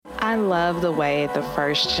I love the way the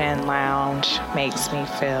First Gen Lounge makes me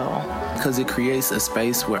feel. Because it creates a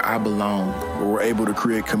space where I belong, where we're able to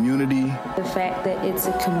create community. The fact that it's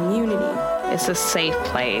a community. It's a safe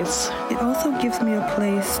place. It also gives me a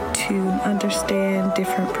place to understand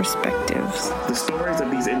different perspectives. The stories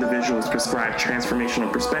of these individuals prescribe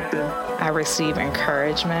transformational perspective. I receive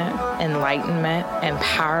encouragement, enlightenment,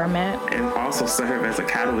 empowerment. And also serve as a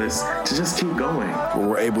catalyst to just keep going. Where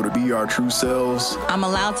we're able to be our true selves. I'm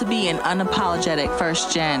allowed to be an unapologetic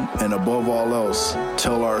first gen. And above all else,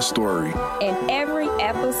 tell our story. And every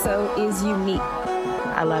episode is unique.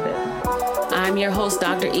 I love it. I'm your host,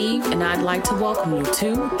 Dr. Eve, and I'd like to welcome you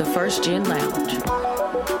to the First Gen Lounge.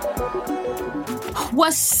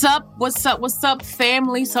 What's up,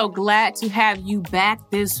 family? So glad to have you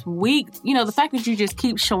back this week. You know, the fact that you just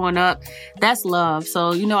keep showing up, that's love.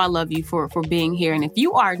 So, you know, I love you for being here. And if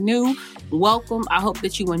you are new, welcome. I hope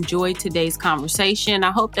that you enjoyed today's conversation.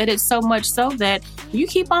 I hope that it's so much so that you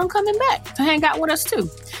keep on coming back to hang out with us too.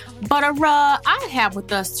 But I have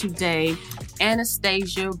with us today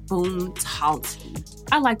Anastaisia Boone Talton.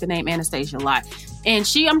 I like the name Anastasia a lot. And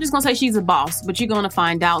I'm just going to say she's a boss, but you're going to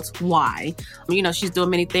find out why. You know, she's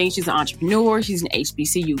doing many things. She's an entrepreneur. She's an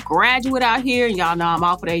HBCU graduate out here. And y'all know I'm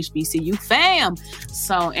all for the HBCU fam.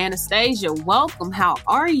 So Anastasia, welcome. How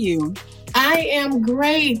are you? I am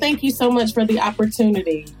great. Thank you so much for the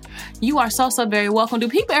opportunity. You are so very welcome. Do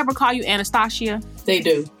people ever call you Anastasia? They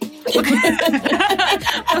do. Okay,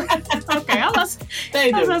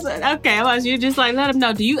 They do. Okay, you just like let them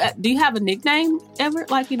know. Do you have a nickname ever?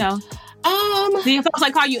 Like, you know, do your folks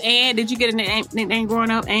like call you Ann? Did you get a nickname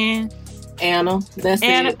growing up, Ann? Anna. That's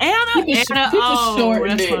Anna. it. Anna. People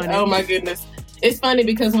shortened it. Funny. Oh my goodness. It's funny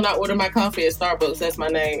because when I order my coffee at Starbucks, that's my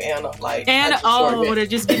name, Anna. Like Anna. Oh, they're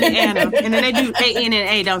just getting Anna, and then they do A-N and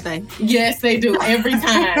A, don't they? Yes, they do every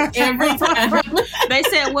time. Every time. They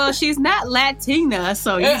said, "Well, she's not Latina,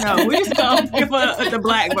 so you know we just gonna give her the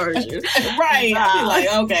black version." Right? I'd be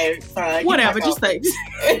like, okay, fine. Whatever. Just thanks.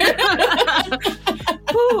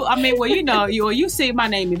 I mean, well, you know, you see my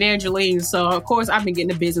name Evangeline, so of course I've been getting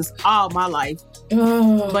the business all my life.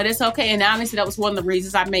 But it's okay. And honestly, that was one of the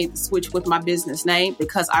reasons I made the switch with my business name,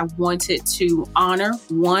 because I wanted to honor,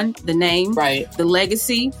 one, the name, right, the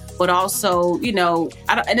legacy, but also, you know,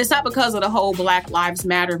 and it's not because of the whole Black Lives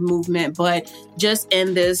Matter movement, but just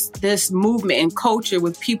in this movement and culture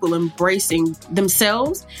with people embracing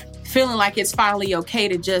themselves, feeling like it's finally okay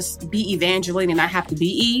to just be Evangeline and not have to be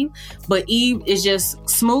Eve. But Eve is just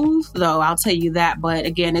smooth, though, I'll tell you that. But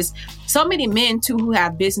again, it's so many men, too, who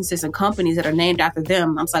have businesses and companies that are named after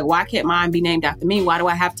them. I'm like, why can't mine be named after me? Why do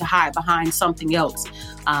I have to hide behind something else?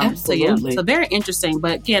 Absolutely. So very interesting.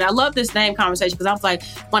 But again, I love this name conversation because I was like,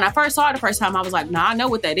 when I first saw it the first time, I was like, nah, I know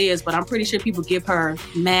what that is, but I'm pretty sure people give her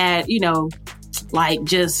mad, you know, like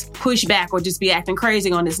just push back or just be acting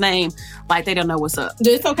crazy on this name like they don't know what's up.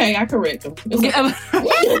 It's okay. I correct them.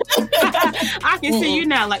 I can see you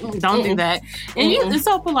now like, don't do that. And it's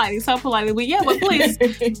so politely. But yeah, but please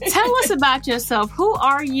tell us about yourself. Who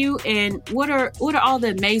are you and what are all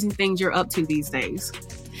the amazing things you're up to these days?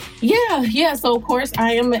 Yeah. So, of course,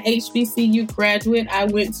 I am an HBCU graduate. I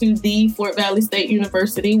went to the Fort Valley State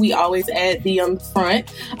University. We always add the on the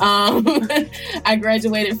front. I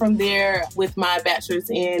graduated from there with my bachelor's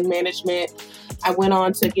in management. I went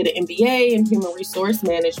on to get an MBA in human resource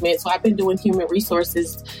management. So I've been doing human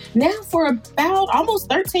resources now for about almost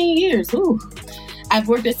 13 years. Ooh. I've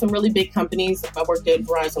worked at some really big companies. I worked at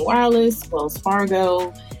Verizon Wireless, Wells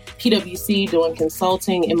Fargo, PwC doing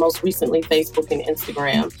consulting, and most recently Facebook and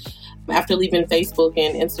Instagram. After leaving Facebook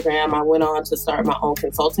and Instagram, I went on to start my own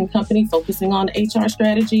consulting company focusing on HR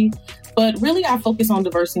strategy. But really, I focus on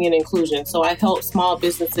diversity and inclusion. So I help small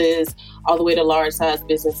businesses all the way to large-sized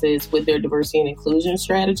businesses with their diversity and inclusion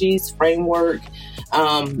strategies, framework,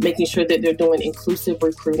 making sure that they're doing inclusive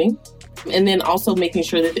recruiting. And then also making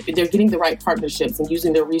sure that they're getting the right partnerships and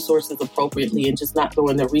using their resources appropriately and just not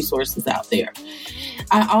throwing their resources out there.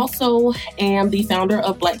 I also am the founder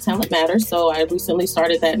of Black Talent Matters. So I recently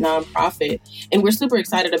started that nonprofit, and we're super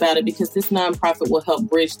excited about it because this nonprofit will help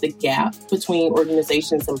bridge the gap between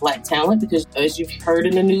organizations and Black talent, because as you've heard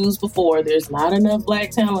in the news before, there's not enough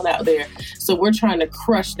Black talent out there. So we're trying to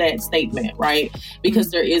crush that statement, right?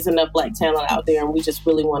 Because there is enough Black talent out there, and we just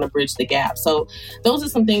really want to bridge the gap. So those are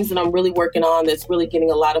some things that I'm really working on that's really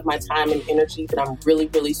getting a lot of my time and energy that I'm really,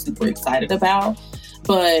 really super excited about.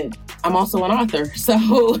 But I'm also an author,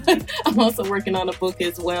 so I'm also working on a book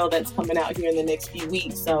as well that's coming out here in the next few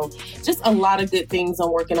weeks. So just a lot of good things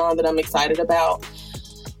I'm working on that I'm excited about.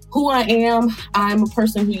 Who I am, I'm a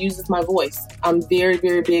person who uses my voice. I'm very,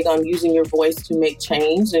 very big on using your voice to make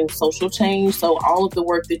change and social change. So all of the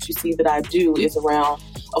work that you see that I do is around,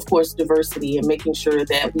 of course, diversity and making sure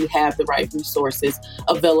that we have the right resources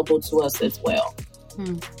available to us as well.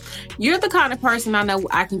 You're the kind of person I know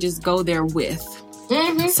I can just go there with.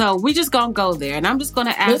 Mm-hmm. So we just gonna go there. And I'm just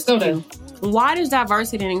gonna ask you, why does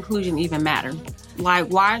diversity and inclusion even matter? Like,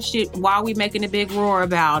 why are we making a big roar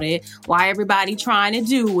about it? Why everybody trying to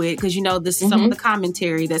do it? Because, this is some of the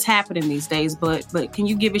commentary that's happening these days. But can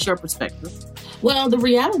you give us your perspective? Well, the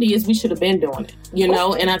reality is we should have been doing it,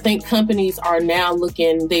 and I think companies are now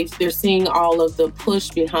looking, they're seeing all of the push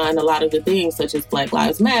behind a lot of the things such as Black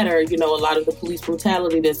Lives Matter, a lot of the police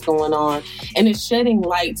brutality that's going on. And it's shedding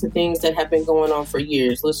light to things that have been going on for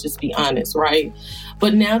years. Let's just be honest, right?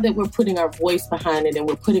 But now that we're putting our voice behind it and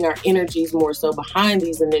we're putting our energies more so behind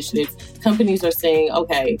these initiatives, companies are saying,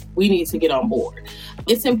 okay, we need to get on board.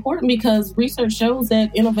 It's important because research shows that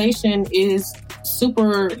innovation is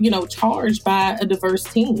super, charged by a diverse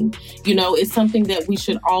team. It's something that we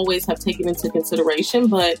should always have taken into consideration,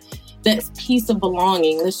 but that piece of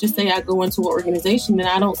belonging, let's just say I go into an organization and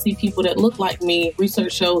I don't see people that look like me,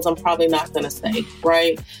 research shows I'm probably not going to stay,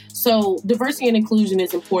 right? So diversity and inclusion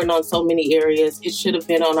is important on so many areas. It should have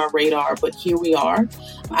been on our radar, but here we are.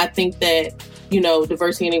 I think that,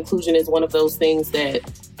 diversity and inclusion is one of those things that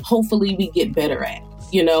hopefully we get better at.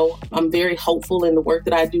 I'm very hopeful in the work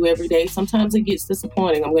that I do every day. Sometimes it gets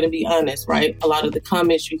disappointing. I'm going to be honest, right? A lot of the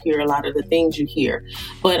comments you hear, a lot of the things you hear.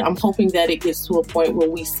 But I'm hoping that it gets to a point where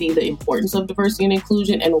we see the importance of diversity and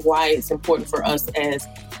inclusion and why it's important for us as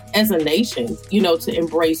a nation, to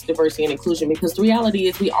embrace diversity and inclusion. Because the reality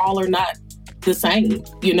is we all are not the same.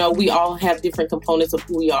 We all have different components of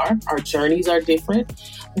who we are. Our journeys are different.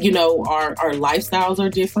 Our lifestyles are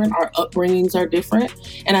different. Our upbringings are different.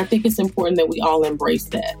 And I think it's important that we all embrace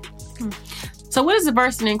that. So what does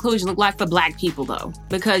diversity and inclusion look like for Black people, though?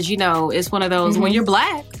 Because, it's one of those, when you're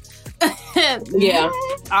Black, yeah,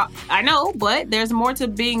 I know, but there's more to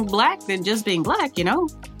being Black than just being Black,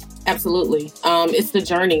 Absolutely. It's the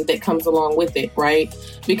journey that comes along with it, right?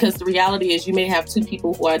 Because the reality is you may have two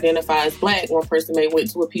people who identify as Black. One person may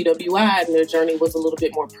went to a PWI and their journey was a little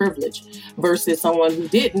bit more privileged versus someone who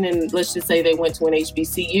didn't. And let's just say they went to an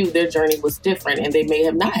HBCU, their journey was different and they may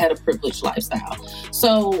have not had a privileged lifestyle.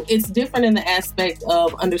 So it's different in the aspect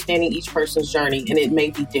of understanding each person's journey, and it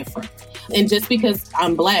may be different. And just because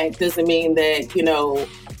I'm Black doesn't mean that,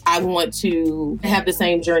 I want to have the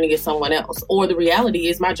same journey as someone else. Or the reality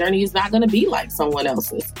is my journey is not going to be like someone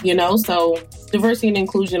else's, So diversity and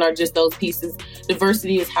inclusion are just those pieces.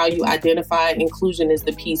 Diversity is how you identify. Inclusion is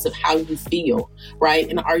the piece of how you feel, right?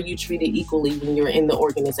 And are you treated equally when you're in the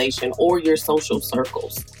organization or your social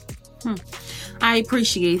circles? I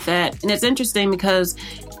appreciate that. And it's interesting because,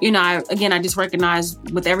 I just recognize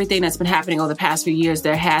with everything that's been happening over the past few years,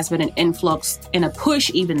 there has been an influx and a push,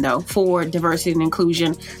 even though, for diversity and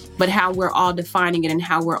inclusion. But how we're all defining it and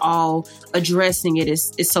how we're all addressing it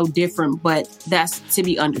is so different. But that's to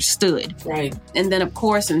be understood. Right. And then, of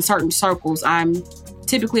course, in certain circles, I'm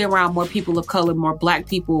typically around more people of color, more Black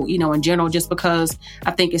people, in general, just because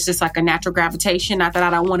I think it's just like a natural gravitation. Not that I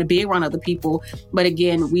don't want to be around other people, but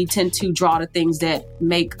again, we tend to draw to things that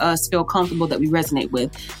make us feel comfortable, that we resonate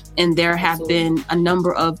with. And there have been a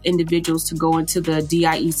number of individuals to go into the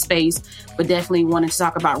DIE space, but definitely wanted to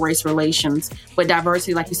talk about race relations. But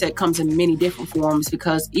diversity, like you said, comes in many different forms,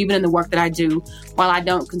 because even in the work that I do, while I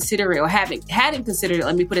don't consider it or hadn't considered it,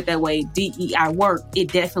 let me put it that way, DEI work,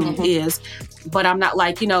 it definitely is. But I'm not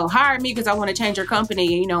like, hire me because I want to change your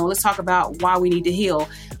company. Let's talk about why we need to heal.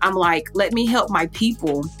 I'm like, let me help my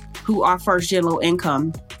people who are first gen low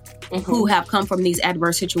income, who have come from these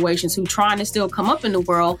adverse situations, who trying to still come up in the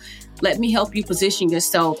world. Let me help you position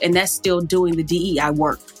yourself. And that's still doing the DEI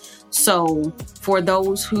work. So for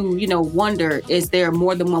those who, wonder, is there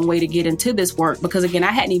more than one way to get into this work? Because again,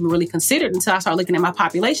 I hadn't even really considered until I started looking at my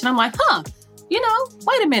population. I'm like,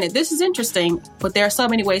 wait a minute, this is interesting. But there are so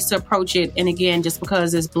many ways to approach it. And again, just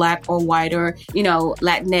because it's Black or white or,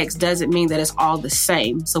 Latinx doesn't mean that it's all the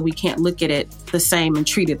same. So we can't look at it the same and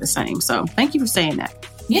treat it the same. So thank you for saying that.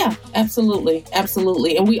 Yeah, absolutely.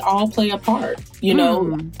 Absolutely. And we all play a part.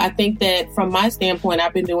 I think that from my standpoint,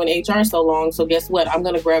 I've been doing HR so long. So guess what? I'm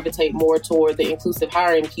going to gravitate more toward the inclusive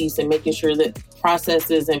hiring piece and making sure that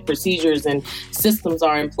processes and procedures and systems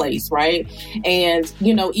are in place. Right. And,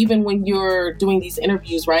 even when you're doing these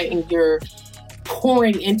interviews, right, and you're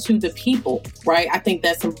pouring into the people, right? I think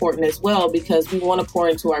that's important as well, because we want to pour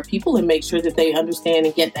into our people and make sure that they understand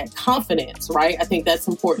and get that confidence, right? I think that's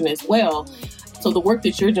important as well. So the work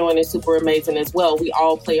that you're doing is super amazing as well. We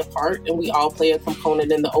all play a part and we all play a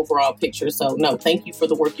component in the overall picture. So no, thank you for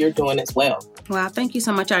the work you're doing as well. Wow, thank you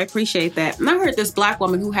so much. I appreciate that. And I heard this Black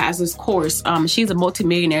woman who has this course. She's a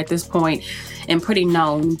multimillionaire at this point and pretty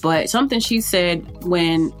known. But something she said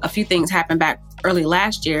when a few things happened back early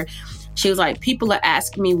last year, she was like, people are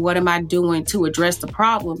asking me, what am I doing to address the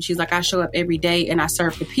problem? She's like, I show up every day and I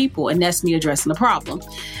serve the people, and that's me addressing the problem.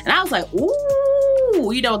 And I was like, ooh,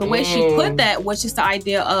 the way she put that was just the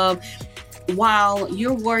idea of, while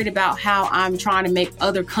you're worried about how I'm trying to make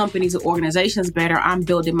other companies or organizations better, I'm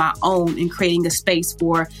building my own and creating a space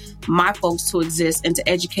for my folks to exist and to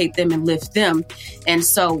educate them and lift them. And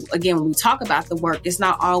so, again, when we talk about the work, it's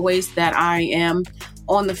not always that I am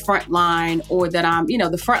on the front line, or that I'm,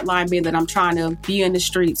 the front line being that I'm trying to be in the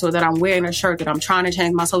streets, or that I'm wearing a shirt, that I'm trying to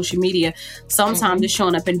change my social media. Sometimes just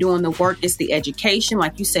showing up and doing the work is the education.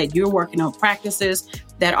 Like you said, you're working on practices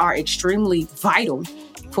that are extremely vital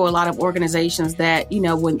for a lot of organizations that,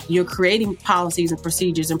 when you're creating policies and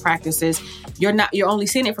procedures and practices, you're only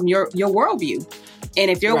seeing it from your worldview.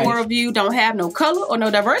 And if your worldview don't have no color or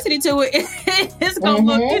no diversity to it, it's going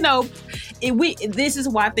to look, this is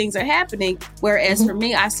why things are happening. Whereas for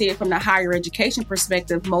me, I see it from the higher education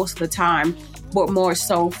perspective most of the time, but more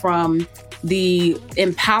so from the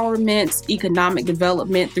empowerment, economic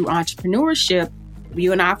development through entrepreneurship.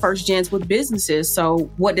 You and I first gens with businesses. So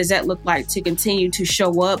what does that look like to continue to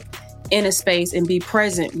show up in a space and be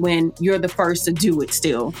present when you're the first to do it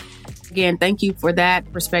still? Again, thank you for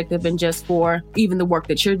that perspective, and just for even the work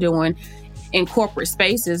that you're doing in corporate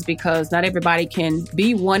spaces, because not everybody can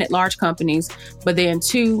be, one, at large companies, but then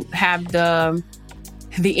two, have the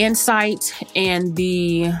insight and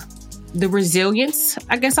the resilience,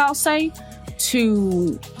 I guess I'll say,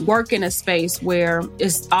 to work in a space where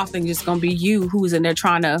it's often just going to be you who's in there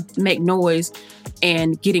trying to make noise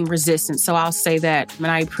and getting resistance. So I'll say that, and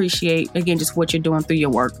I appreciate, again, just what you're doing through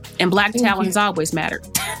your work. And Black talent has always mattered.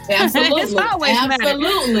 Absolutely. It's always mattered.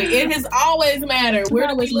 Absolutely. It has always mattered. Where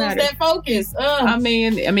do we lose that focus? I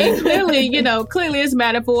mean, clearly, clearly it's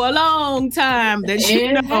mattered for a long time.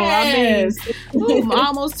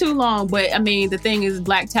 Almost too long. But the thing is,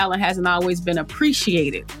 Black talent hasn't always been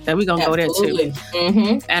appreciated. That we're going to go there too.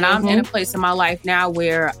 And I'm in a place in my life now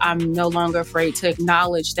where I'm no longer afraid to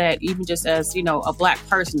acknowledge that, even just as, a Black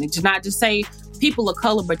person, to not just say people of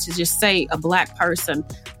color, but to just say a Black person,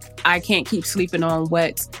 I can't keep sleeping on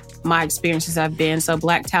what my experiences have been. So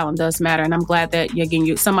Black talent does matter. And I'm glad that,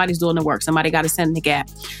 again, somebody's doing the work. Somebody got to send the gap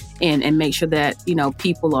and make sure that,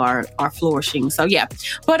 people are flourishing. So, yeah.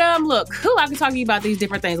 But look, I can talk to you about these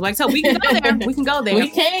different things. Like, so we can go there. We can go there.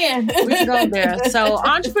 We can go there. So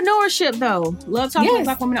entrepreneurship, though. Love talking about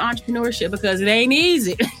Black women in entrepreneurship, because it ain't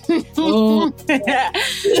easy. Ooh.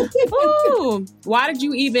 Why did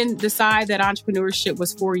you even decide that entrepreneurship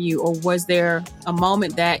was for you? Or was there a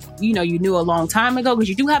moment that, you knew a long time ago? Because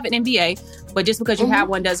you do have an MBA, but just because you have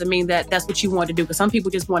one doesn't mean that that's what you want to do. Because some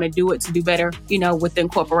people just want to do it to do better, within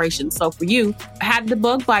corporations. So for you, how did the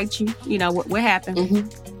bug bite you? What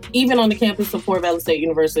happened? Even on the campus of Fort Valley State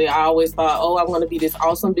University, I always thought, I want to be this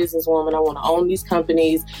awesome businesswoman. I want to own these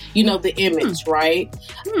companies, the image, right?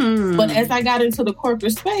 But as I got into the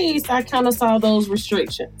corporate space, I kind of saw those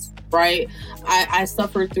restrictions, right? I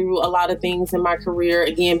suffered through a lot of things in my career,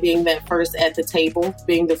 again, being that first at the table,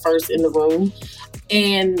 being the first in the room.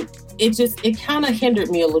 And it kind of hindered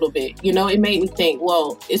me a little bit. It made me think,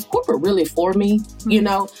 well, is corporate really for me?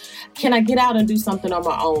 Can I get out and do something on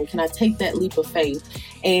my own? Can I take that leap of faith?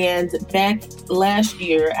 And back last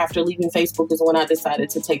year, after leaving Facebook, is when I decided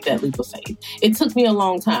to take that leap of faith. It took me a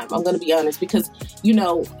long time, I'm going to be honest, because, in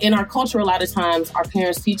our culture, a lot of times our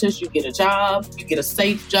parents teach us, you get a job, you get a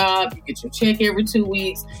safe job, you get your check every 2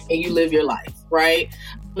 weeks, and you live your life, right?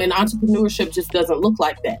 And entrepreneurship just doesn't look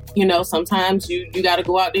like that. Sometimes you got to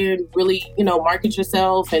go out there and really, market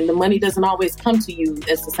yourself, and the money doesn't always come to you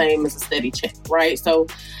as the same as a steady check, right? So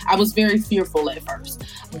I was very fearful at first.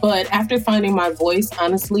 But after finding my voice,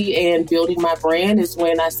 honestly, and building my brand is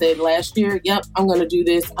when I said last year, yep, I'm going to do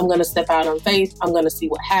this. I'm going to step out on faith. I'm going to see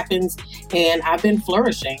what happens. And I've been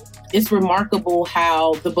flourishing. It's remarkable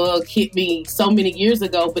how the bug hit me so many years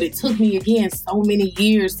ago, but it took me, again, so many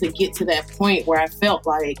years to get to that point where I felt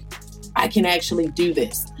like I can actually do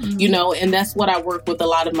this, and that's what I work with a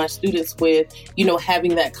lot of my students with,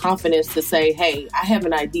 having that confidence to say, hey, I have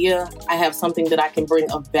an idea. I have something that I can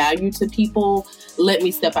bring of value to people. Let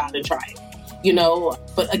me step out and try it.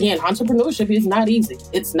 But again, entrepreneurship is not easy.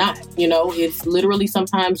 It's not, it's literally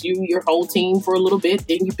sometimes your whole team for a little bit,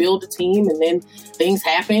 then you build a team and then things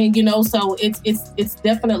happen, so it's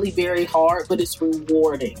definitely very hard, but it's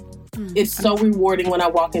rewarding. It's so rewarding when I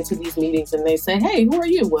walk into these meetings and they say, hey, who are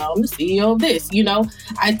you? Well, I'm the CEO of this.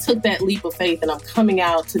 I took that leap of faith and I'm coming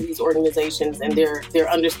out to these organizations and they're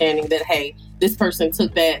understanding that, hey, this person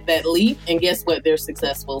took that leap and guess what? They're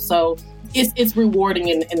successful. So it's rewarding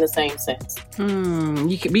in the same sense.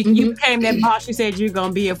 You became that boss. You said you're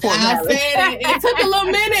going to be a Fort Valley. I said it took a little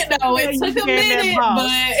minute though.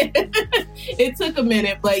 It took a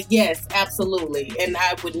minute, but yes, absolutely. And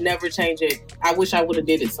I would never change it. I wish I would have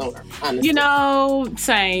did it sooner, honestly.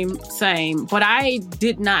 Same. But I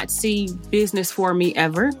did not see business for me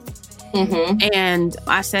ever. And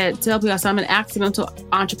I said, tell people I'm an accidental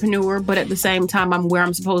entrepreneur, but at the same time, I'm where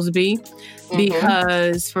I'm supposed to be.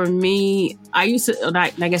 Because for me, I used to, I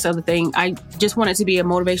guess other thing, I just wanted to be a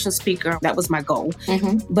motivational speaker. That was my goal.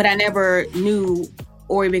 But I never knew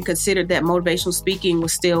or even considered that motivational speaking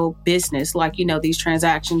was still business, like, these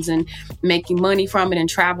transactions and making money from it and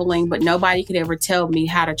traveling. But nobody could ever tell me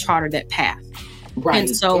how to charter that path. Right.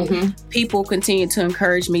 And so people continued to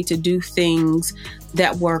encourage me to do things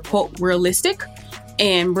that were, quote, realistic.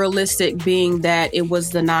 And realistic being that it was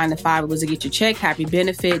the 9 to 5, it was to get your check, have your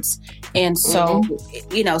benefits. And so,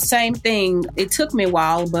 same thing. It took me a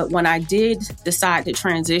while, but when I did decide to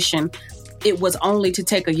transition, it was only to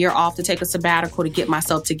take a year off, to take a sabbatical, to get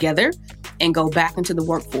myself together and go back into the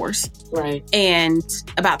workforce. Right. And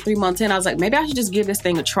about 3 months in, I was like, maybe I should just give this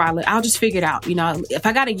thing a try. I'll just figure it out. If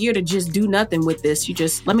I got a year to just do nothing with this,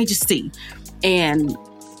 let me just see. And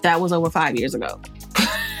that was over 5 years ago.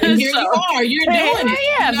 And here you are, you're doing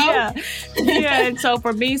it. Yeah. And so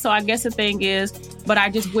for me, I guess the thing is, but I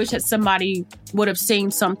just wish that somebody would have seen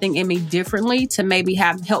something in me differently to maybe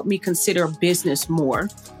have helped me consider business more.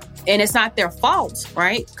 And it's not their fault,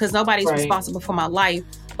 right? Because nobody's responsible for my life.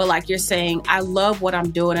 But like you're saying, I love what I'm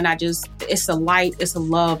doing. And it's a light, it's a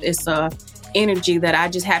love, it's a energy that I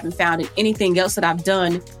just haven't found in anything else that I've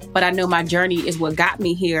done. But I know my journey is what got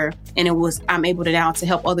me here. And I'm able to now to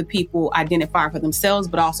help other people identify for themselves,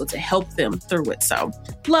 but also to help them through it. So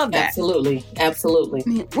love that. Absolutely.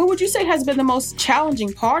 What would you say has been the most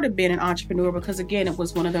challenging part of being an entrepreneur? Because again, it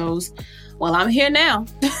was one of those, well, I'm here now.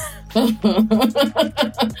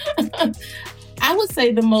 I would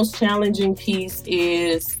say the most challenging piece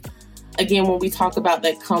is, again, when we talk about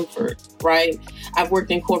that comfort, right? I've worked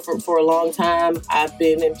in corporate for a long time. I've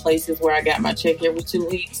been in places where I got my check every 2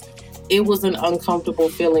 weeks. It was an uncomfortable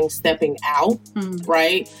feeling stepping out,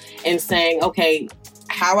 right? And saying, okay,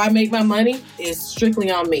 how I make my money is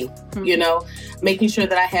strictly on me, making sure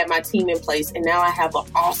that I had my team in place. And now I have an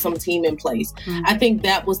awesome team in place. I think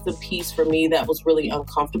that was the piece for me that was really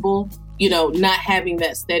uncomfortable. Not having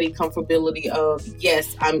that steady comfortability of,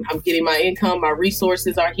 yes, I'm getting my income, my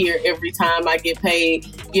resources are here every time I get paid.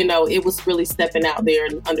 It was really stepping out there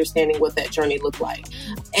and understanding what that journey looked like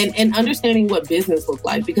and understanding what business looked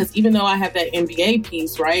like. Because even though I have that MBA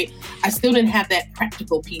piece, right, I still didn't have that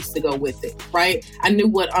practical piece to go with it, right? I knew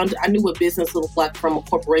what business looked like from a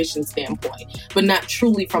corporation standpoint, but not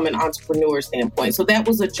truly from an entrepreneur standpoint. So that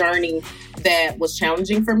was a journey that was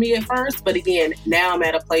challenging for me at first. But again, now I'm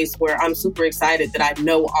at a place where I'm super excited that I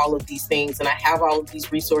know all of these things and I have all of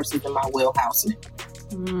these resources in my wheelhouse now.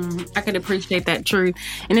 I can appreciate that, true.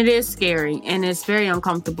 And it is scary and it's very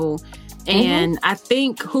uncomfortable. And I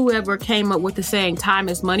think whoever came up with the saying time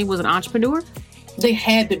is money was an entrepreneur. They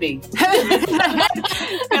had to be.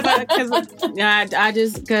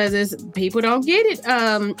 Because people don't get it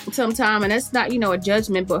sometimes. And that's not, a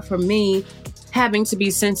judgment. But for me, having to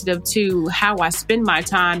be sensitive to how I spend my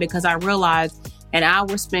time, because I realize an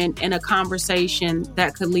hour spent in a conversation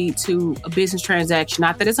that could lead to a business transaction.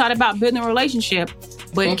 Not that it's not about building a relationship,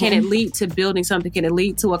 but can it lead to building something? Can it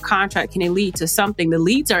lead to a contract? Can it lead to something? The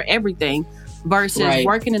leads are everything versus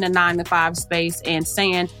working in a 9 to 5 space and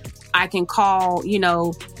saying, I can call,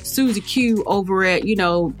 Susie Q over at,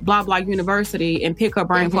 blah, blah university and pick her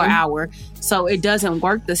brain for an hour. So it doesn't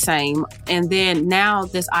work the same. And then now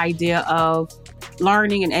this idea of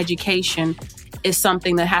learning and education is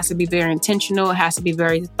something that has to be very intentional. It has to be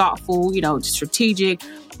very thoughtful, strategic,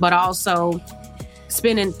 but also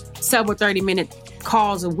spending several 30-minute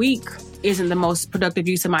calls a week isn't the most productive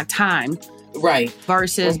use of my time. Right.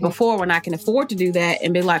 Versus before when I can afford to do that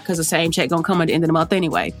and be like, because the same check gonna come at the end of the month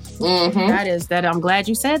anyway. That I'm glad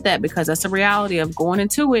you said that, because that's the reality of going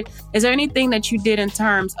into it. Is there anything that you did in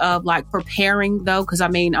terms of like preparing though? Because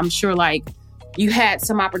I'm sure like you had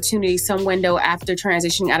some opportunity, some window after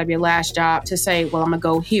transitioning out of your last job to say, well, I'm gonna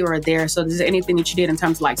go here or there. So is there anything that you did in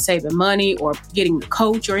terms of like saving money or getting the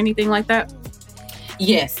coach or anything like that?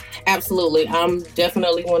 Yes, absolutely. I'm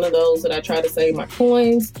definitely one of those that I try to save my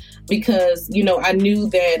coins because, I knew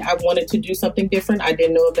that I wanted to do something different. I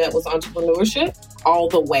didn't know if that was entrepreneurship. all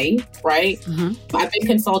the way, right? I've been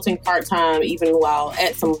consulting part-time even while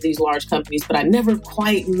at some of these large companies, but I never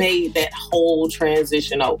quite made that whole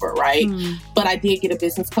transition over, right? But I did get a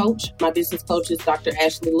business coach. My business coach is Dr.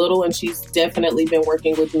 Ashley Little, and she's definitely been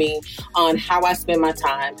working with me on how I spend my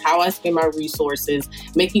time, how I spend my resources,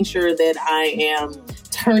 making sure that I am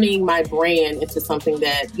turning my brand into something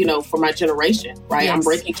that, you know, for my generation, right? I'm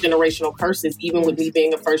breaking generational curses, even with me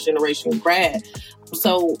being a first generation grad.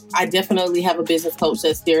 So I definitely have a business coach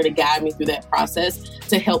that's there to guide me through that process,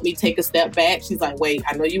 to help me take a step back. She's like, wait,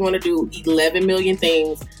 I know you want to do 11 million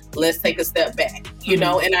things. Let's take a step back, you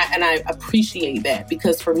know, and I appreciate that,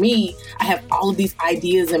 because for me, I have all of these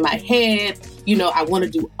ideas in my head. You know, I want to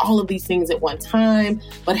do all of these things at one time,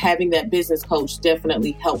 but having that business coach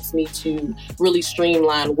definitely helps me to really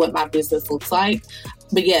streamline what my business looks like.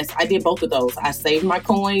 But yes, I did both of those. I saved my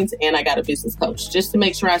coins and I got a business coach just to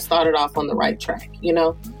make sure I started off on the right track, you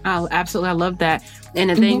know? Oh, absolutely. I love that. And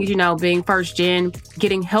the thing is, you know, being first gen,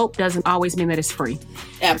 getting help doesn't always mean that it's free.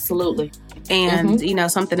 Absolutely. And, you know,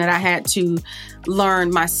 something that I had to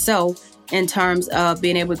learn myself in terms of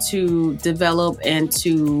being able to develop and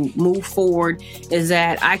to move forward is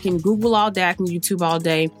that I can Google all day, I can YouTube all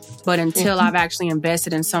day, but until I've actually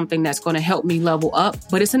invested in something that's going to help me level up,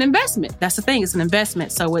 but it's an investment. That's the thing. It's an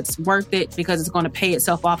investment. So it's worth it because it's going to pay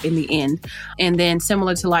itself off in the end. And then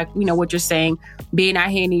similar to like, you know, what you're saying, being out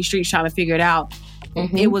here in these streets trying to figure it out,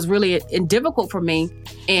 it was really difficult for me.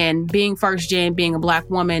 And being first gen, being a Black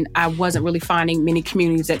woman, I wasn't really finding many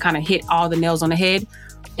communities that kind of hit all the nails on the head.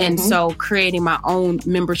 And so creating my own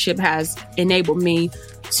membership has enabled me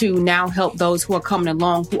to now help those who are coming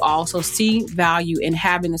along who also see value in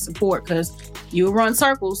having the support, because you run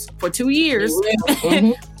circles for 2 years.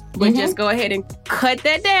 But just go ahead and cut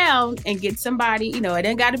that down and get somebody, you know, it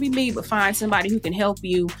ain't got to be me, but find somebody who can help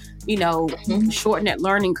you, you know, shorten that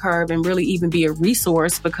learning curve and really even be a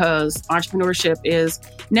resource, because entrepreneurship is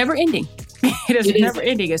never ending. It is never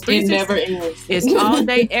ending. It's never ends. It's all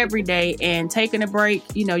day, every day. And taking a break,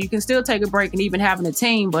 you know, you can still take a break and even having a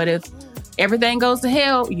team. But if everything goes to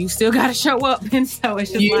hell, you still got to show up. And so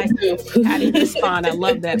it's just how do you respond? I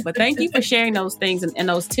love that. But thank you for sharing those things and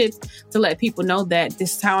those tips to let people know that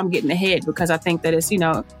this is how I'm getting ahead, because I think that it's, you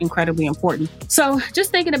know, incredibly important. So just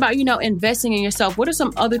thinking about, you know, investing in yourself, what are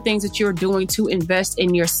some other things that you're doing to invest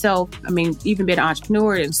in yourself? I mean, even being an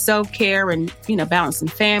entrepreneur and self-care and, you know, balancing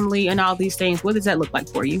family and all these things. What does that look like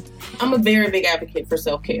for you? I'm a very big advocate for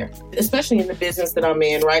self-care, especially in the business that I'm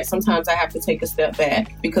in, right? Sometimes I have to take a step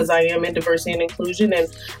back because I am in diversity and inclusion. And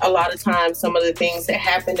a lot of times, some of the things that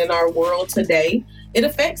happen in our world today, it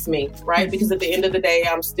affects me, right? Because at the end of the day,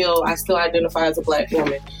 I still identify as a Black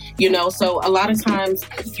woman, you know? So a lot of times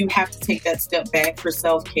you have to take that step back for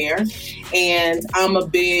self-care. And I'm a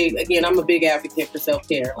big advocate for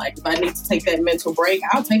self-care. Like if I need to take that mental break,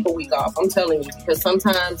 I'll take a week off. I'm telling you, because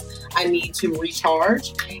sometimes I need to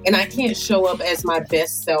recharge and I can't show up as my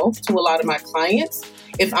best self to a lot of my clients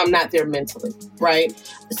if I'm not there mentally, right?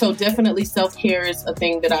 So definitely self-care is a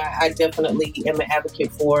thing that I definitely am an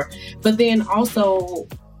advocate for. But then also,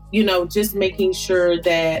 you know, just making sure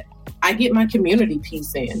that I get my community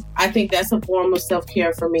piece in. I think that's a form of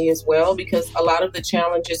self-care for me as well, because a lot of the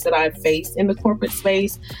challenges that I've faced in the corporate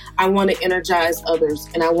space, I want to energize others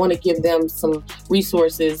and I want to give them some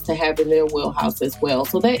resources to have in their wheelhouse as well.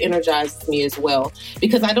 So that energizes me as well,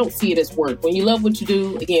 because I don't see it as work. When you love what you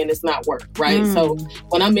do, again, it's not work, right? So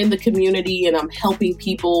when I'm in the community and I'm helping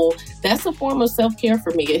people, that's a form of self-care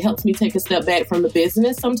for me. It helps me take a step back from the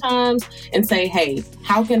business sometimes and say, hey,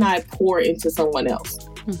 how can I pour into someone else?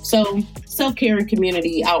 So self-care and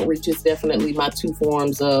community outreach is definitely my two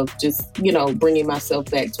forms of just, you know, bringing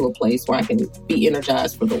myself back to a place where I can be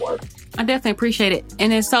energized for the work. I definitely appreciate it.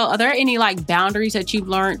 And then, so are there any like boundaries that you've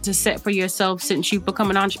learned to set for yourself since you've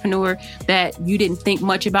become an entrepreneur that you didn't think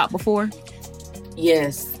much about before?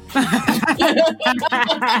 Yes.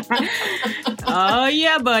 Oh,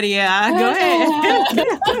 yeah, buddy. Yeah, go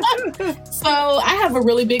ahead. So I have a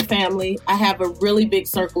really big family. I have a really big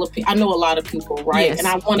circle of people. I know a lot of people, right? Yes. And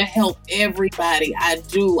I want to help everybody. I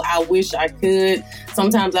do. I wish I could.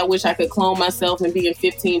 Sometimes I wish I could clone myself and be in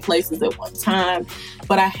 15 places at one time.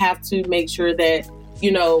 But I have to make sure that,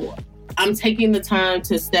 you know, I'm taking the time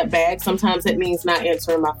to step back. Sometimes that means not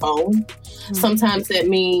answering my phone. Sometimes that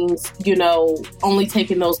means, you know, only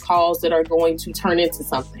taking those calls that are going to turn into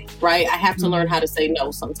something, right? I have to learn how to say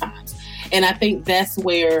no sometimes. And I think that's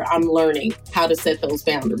where I'm learning how to set those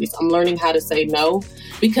boundaries. I'm learning how to say no,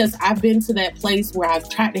 because I've been to that place where I've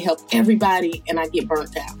tried to help everybody and I get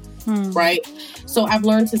burnt out. right? So I've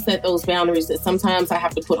learned to set those boundaries that sometimes I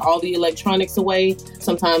have to put all the electronics away.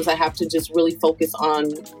 Sometimes I have to just really focus on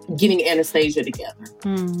getting Anastasia together.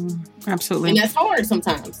 Absolutely. And that's hard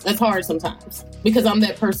sometimes. Because I'm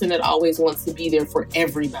that person that always wants to be there for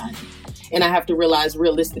everybody. And I have to realize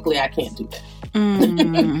realistically, I can't do that.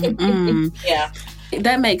 Yeah.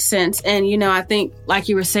 That makes sense. And, I think, like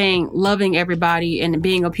you were saying, loving everybody and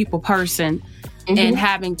being a people person and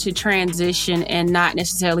having to transition and not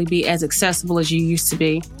necessarily be as accessible as you used to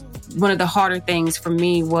be. One of the harder things for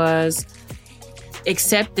me was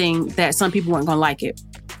accepting that some people weren't going to like it.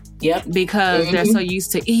 Yep. Because they're so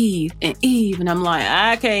used to Eve. And I'm like,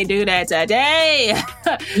 I can't do that today.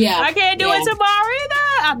 Yeah. I can't do it tomorrow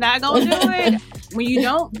either. I'm not going to do it. When you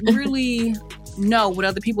don't really know what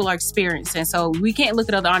other people are experiencing. So we can't look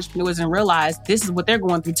at other entrepreneurs and realize this is what they're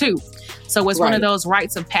going through too. So it's one of those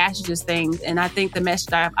rites of passages things. And I think the message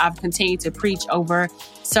that I've continued to preach over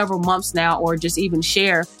several months now, or just even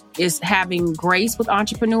share, is having grace with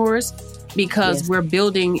entrepreneurs, because we're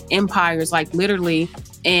building empires, like literally,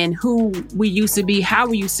 and who we used to be, how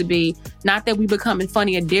we used to be. Not that we becoming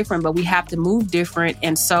funny or different, but we have to move different.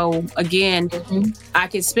 And so again, I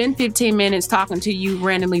could spend 15 minutes talking to you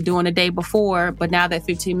randomly during the day before, but now that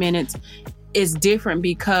 15 minutes is different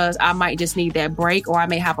because I might just need that break, or I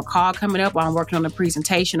may have a call coming up, or I'm working on a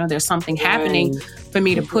presentation, or there's something happening for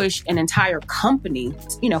me to push an entire company,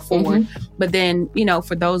 forward. But then,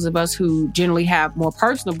 for those of us who generally have more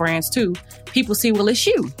personal brands too, people see, well, it's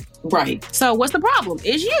you. Right. So what's the problem?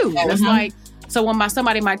 It's you. It's like, so when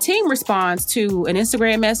somebody in my team responds to an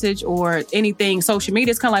Instagram message or anything social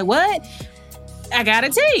media, it's kind of like, what? I got a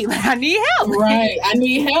team. I need help. Right. I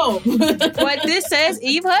need help. But this says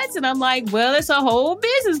Eve Hudson. I'm like, well, it's a whole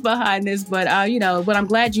business behind this. But, but I'm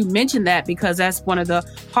glad you mentioned that, because that's one of the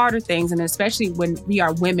harder things. And especially when we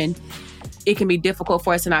are women, it can be difficult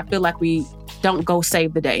for us. And I feel like we don't go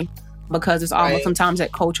save the day, because it's almost sometimes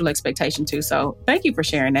that cultural expectation too. So thank you for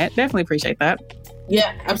sharing that. Definitely appreciate that.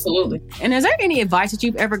 Yeah, absolutely. And is there any advice that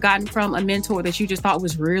you've ever gotten from a mentor that you just thought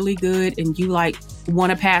was really good and you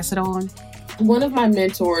want to pass it on? One of my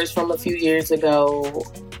mentors from a few years ago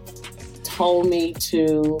told me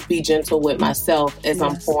to be gentle with myself as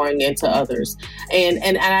I'm pouring into others.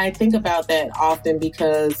 And I think about that often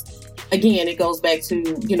because, again, it goes back to,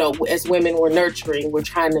 as women, we're nurturing, we're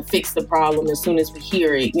trying to fix the problem as soon as we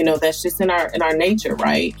hear it. That's just in our nature,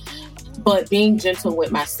 right? But being gentle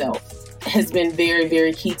with myself has been very,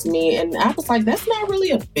 very key to me. And I was like, that's not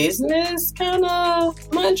really a business kind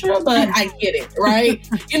of mantra, but I get it, right?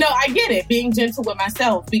 I get it, being gentle with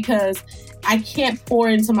myself, because I can't pour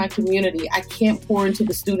into my community. I can't pour into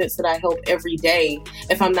the students that I help every day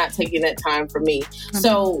if I'm not taking that time for me.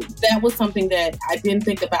 So that was something that I didn't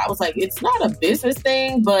think about. I was like, it's not a business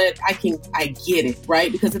thing, but I get it,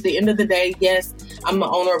 right? Because at the end of the day, yes, I'm the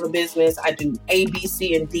owner of a business. I do A, B,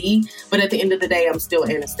 C, and D. But at the end of the day, I'm still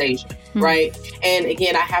Anastasia, right? And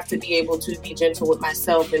again, I have to be able to be gentle with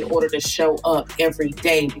myself in order to show up every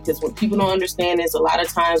day. Because what people don't understand is a lot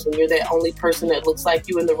of times when you're that only person that looks like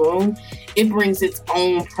you in the room, it brings its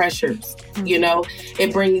own pressures,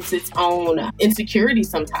 it brings its own insecurity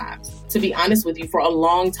sometimes. To be honest with you, for a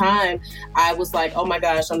long time, I was like, oh my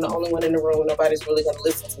gosh, I'm the only one in the room. Nobody's really going to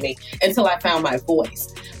listen to me, until I found my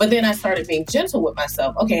voice. But then I started being gentle with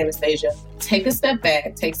myself. Okay, Anastasia, take a step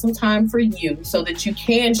back, take some time for you so that you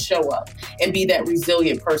can show up and be that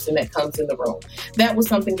resilient person that comes in the room. That was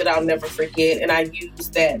something that I'll never forget. And I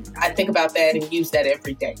think about that and use that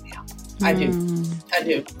every day now. I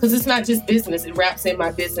do. Because it's not just business. It wraps in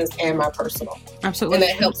my business and my personal. Absolutely. And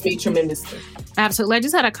that helps me tremendously. Absolutely. I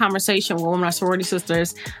just had a conversation with one of my sorority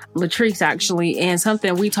sisters, Latrice, actually, and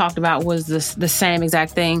something we talked about was the same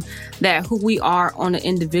exact thing, that who we are on an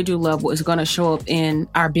individual level is going to show up in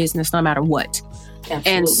our business no matter what.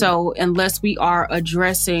 Absolutely. And so unless we are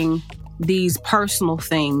addressing these personal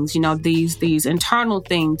things, these internal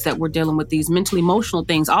things that we're dealing with, these mental, emotional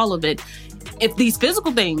things, all of it, if these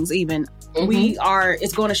physical things even,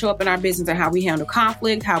 it's going to show up in our business and how we handle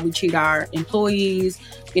conflict, how we treat our employees,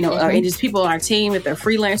 and just people on our team, if they're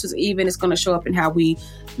freelancers, even, it's going to show up in how we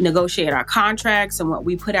negotiate our contracts and what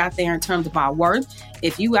we put out there in terms of our worth.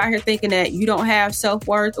 If you out here thinking that you don't have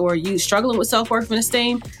self-worth, or you struggling with self-worth and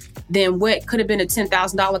esteem, then what could have been a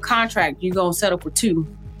 $10,000 contract, you're going to settle for $2,000.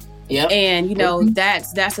 Yep. And,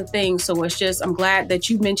 that's the thing. So it's just, I'm glad that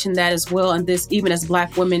you mentioned that as well. And this, even as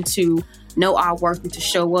Black women, to know our worth and to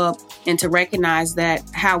show up and to recognize that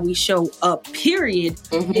how we show up, period,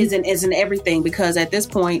 isn't everything. Because at this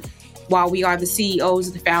point, while we are the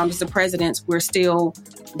CEOs, the founders, the presidents, we're still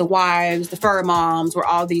the wives, the fur moms, we're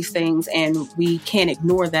all these things, and we can't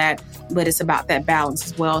ignore that, but it's about that balance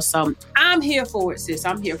as well. So I'm here for it, sis.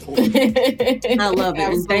 I'm here for it. I love it.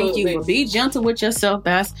 And thank you. But be gentle with yourself.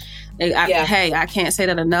 Hey, I can't say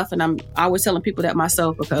that enough. And I'm always telling people that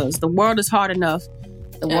myself, because the world is hard enough.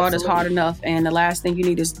 The world is hard enough. And the last thing you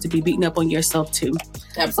need is to be beating up on yourself too.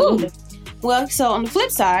 Absolutely. Ooh. Well, so on the flip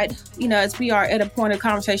side, as we are at a point of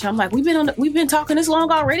conversation, I'm like, we've been talking this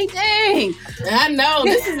long already. Dang. I know.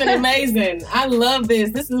 This has been amazing. I love this.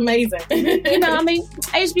 This is amazing.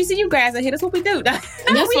 HBCU grads are here. That's what we do. That's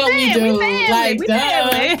what we do.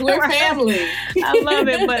 We're family. I love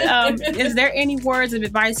it. But is there any words of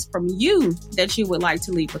advice from you that you would like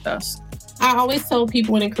to leave with us? I always tell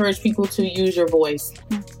people and encourage people to use your voice.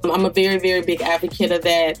 I'm a very, very big advocate of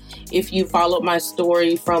that. If you followed my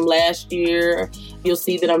story from last year, you'll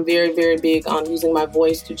see that I'm very, very big on using my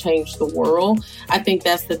voice to change the world. I think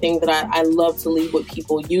that's the thing that I love to leave with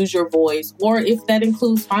people. Use your voice, or if that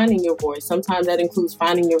includes finding your voice. Sometimes that includes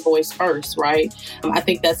finding your voice first, right? I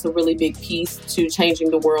think that's a really big piece to changing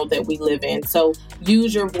the world that we live in. So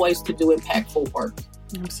use your voice to do impactful work.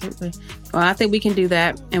 Absolutely. Well, I think we can do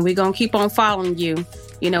that. And we're going to keep on following you,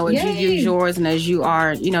 as you use yours, and as you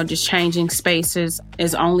are, just changing spaces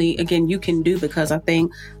is only, again, you can do, because I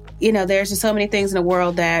think, there's just so many things in the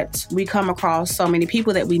world that we come across, so many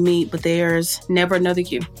people that we meet, but there's never another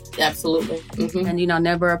you. Absolutely. Mm-hmm. And,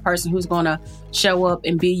 never a person who's going to show up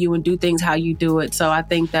and be you and do things how you do it. So I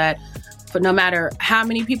think that for no matter how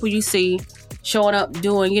many people you see showing up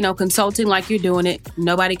doing, consulting like you're doing it,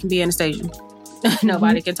 nobody can be Anastasia.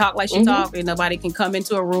 Nobody can talk like she talks, and nobody can come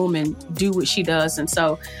into a room and do what she does. And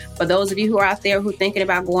so for those of you who are out there who are thinking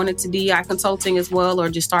about going into DI consulting as well, or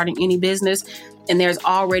just starting any business, and there's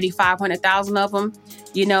already 500,000 of them,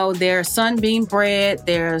 there's Sunbeam bread,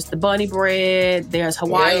 there's the bunny bread, there's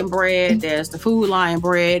Hawaiian bread, there's the Food Lion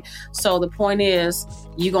bread. So the point is,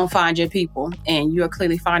 you're going to find your people, and you're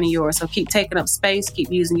clearly finding yours. So keep taking up space,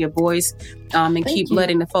 keep using your voice, and keep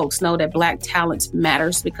letting the folks know that Black talent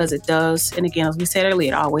matters, because it does. And again, as we said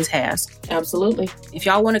earlier, it always has. Absolutely. If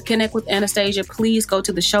y'all want to connect with Anastasia, please go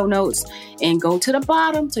to the show notes and go to the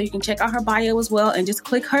bottom so you can check out her bio as well, and just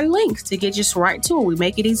click her link to get just right to it. We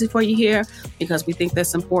make it easy for you here because we think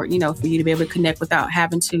that's important, for you to be able to connect without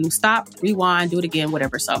having to stop, rewind, do it again,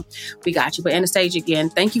 whatever. So we got you. But Anastasia, again,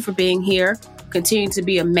 thank you for being here. Continue to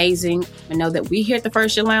be amazing, and know that we here at the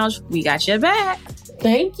First Year Lounge, we got your back.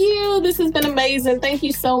 Thank you. This has been amazing. Thank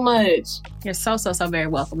you so much. You're so very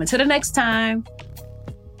welcome. Until the next time.